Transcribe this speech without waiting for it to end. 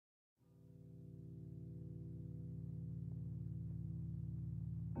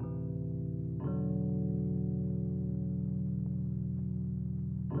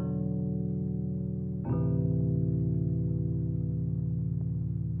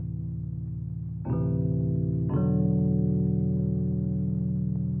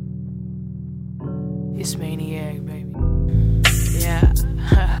It's Maniac, baby. Yeah.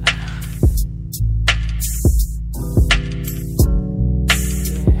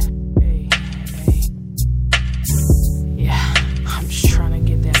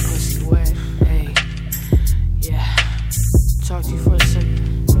 Talk to you for a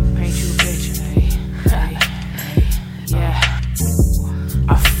second, paint you a picture, hey, yeah.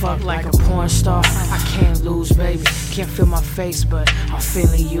 I fuck like a porn star, I can't lose, baby. Can't feel my face, but I'm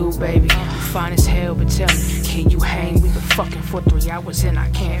feeling you, baby. You fine as hell, but tell me, can you hang? We been fucking for 3 hours and I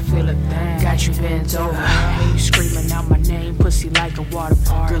can't feel a thing. Got you bent over, and you screaming out my name, pussy like a water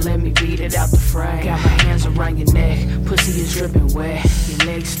park. Girl, let me beat it out the frame. Got my hands around your neck, pussy is dripping wet. Your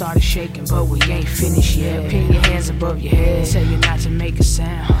legs started shaking, but we ain't finished yet. Pin your hands above your head, tell you not to make a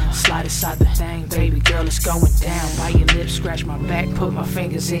sound. Slide aside the thing, baby girl, it's going down. Bite your lips, scratch my back, put my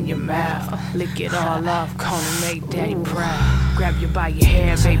fingers in your mouth. Lick it all off, gonna make daddy proud. Grab you by your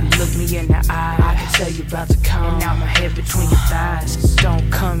hair, baby, look me in the eye. I can tell you about to come, and now my head between your thighs. Don't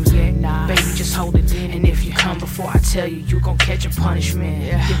come yet, nah, baby, just hold it in. And if you come before I tell you, you gon' catch a punishment.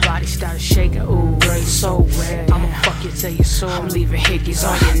 Your body started shaking, ooh, girl, you're so red. I'ma fuck you till you're sore, I'm leaving hickeys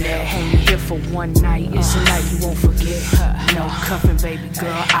on your neck. Hang here for one night, it's a night you won't forget. No cuffing, baby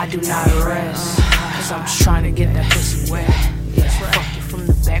girl, I do not rest, cause I'm just trying to get that pussy wet. Yeah, fuck you from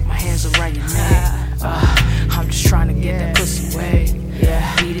the